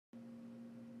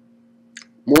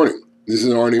Morning. This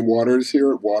is Arnie Waters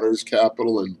here at Waters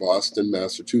Capital in Boston,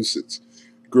 Massachusetts.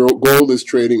 Gold is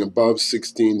trading above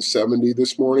 1670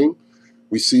 this morning.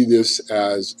 We see this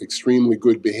as extremely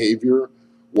good behavior.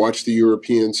 Watch the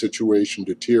European situation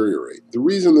deteriorate. The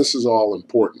reason this is all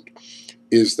important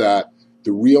is that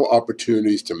the real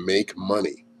opportunities to make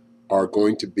money are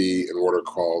going to be in what are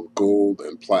called gold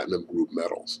and platinum group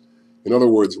metals. In other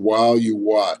words, while you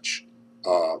watch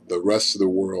the rest of the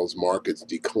world's markets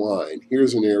decline,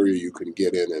 here's an area you can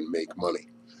get in and make money.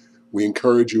 I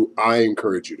encourage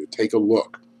you to take a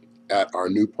look at our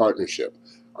new partnership.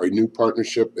 Our new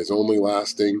partnership is only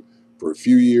lasting for a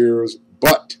few years,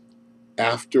 but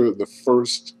after the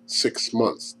first 6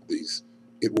 months,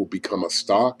 it will become a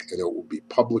stock and it will be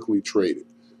publicly traded.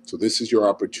 So this is your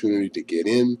opportunity to get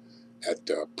in at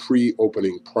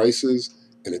pre-opening prices,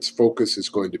 and its focus is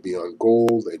going to be on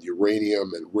gold and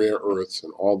uranium and rare earths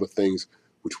and all the things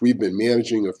which we've been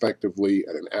managing effectively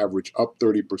at an average up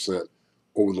 30%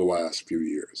 over the last few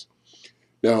years.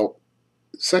 Now,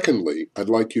 secondly, I'd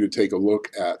like you to take a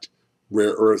look at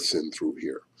rare earths in through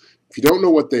here. If you don't know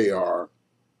what they are,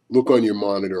 look on your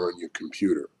monitor on your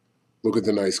computer. Look at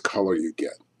the nice color you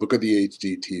get. Look at the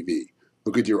HD TV.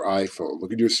 Look at your iPhone.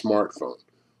 Look at your smartphone.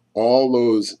 All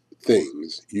those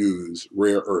things use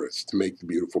rare earths to make the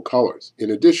beautiful colors.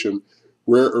 In addition,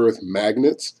 rare earth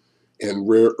magnets and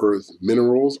rare earth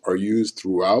minerals are used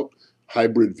throughout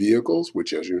hybrid vehicles,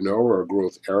 which, as you know, are a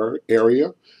growth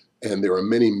area, and there are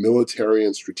many military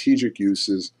and strategic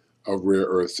uses of rare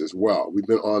earths as well. We've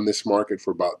been on this market for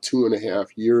about 2.5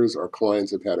 years. Our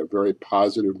clients have had a very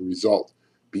positive result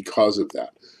because of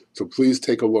that. So please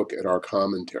take a look at our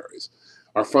commentaries.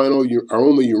 Our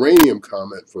only uranium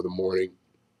comment for the morning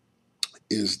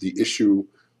is the issue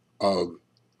of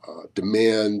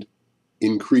demand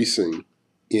increasing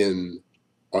in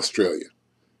Australia.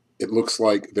 It looks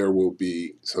like there will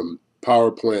be some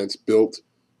power plants built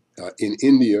in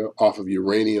India off of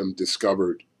uranium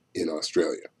discovered in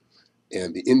Australia.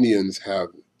 And the Indians have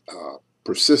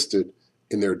persisted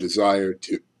in their desire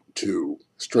to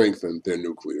strengthen their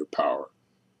nuclear power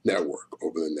network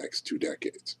over the next 2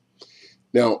 decades.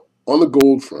 Now, on the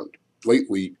gold front,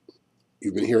 lately,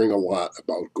 you've been hearing a lot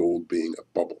about gold being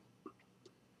a bubble.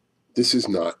 This is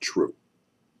not true.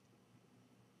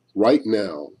 Right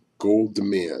now, gold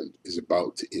demand is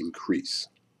about to increase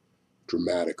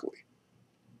dramatically.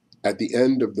 At the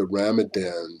end of the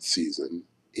Ramadan season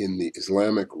in the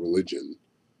Islamic religion,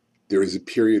 there is a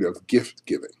period of gift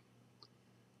giving.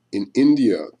 In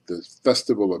India, the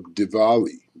festival of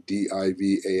Diwali,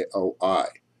 D-I-V-A-L-I,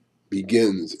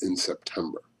 begins in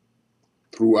September.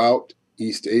 Throughout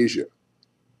East Asia,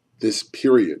 this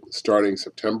period, starting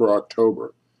September,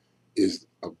 October, is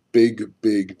a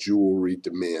big jewelry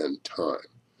demand time.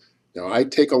 Now, I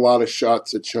take a lot of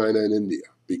shots at China and India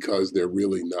because they're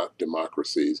really not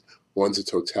democracies. One's a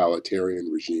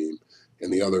totalitarian regime,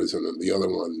 and the other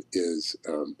one is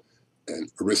an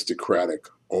aristocratic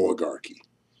oligarchy.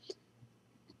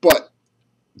 But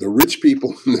the rich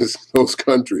people in those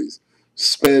countries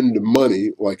spend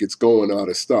money like it's going out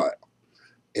of style,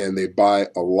 and they buy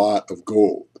a lot of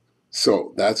gold.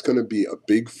 So that's going to be a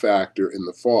big factor in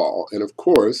the fall. And of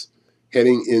course,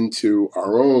 heading into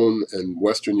our own and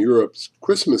Western Europe's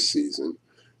Christmas season,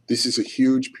 this is a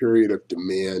huge period of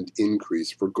demand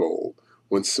increase for gold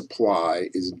when supply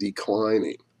is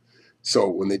declining. So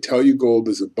when they tell you gold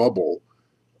is a bubble,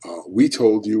 we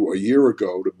told you a year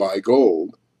ago to buy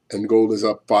gold, and gold is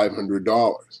up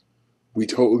 $500. We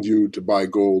told you to buy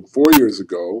gold 4 years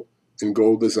ago, and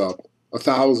gold is up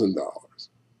 $1,000.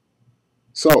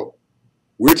 So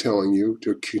we're telling you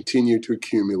to continue to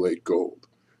accumulate gold.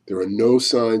 There are no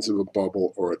signs of a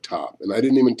bubble or a top. And I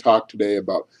didn't even talk today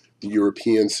about the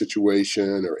European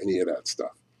situation or any of that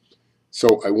stuff.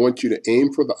 So I want you to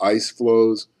aim for the ice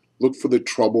flows, look for the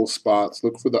trouble spots,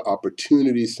 look for the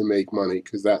opportunities to make money,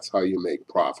 because that's how you make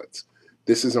profits.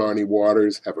 This is Arnie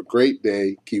Waters. Have a great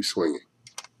day. Keep swinging.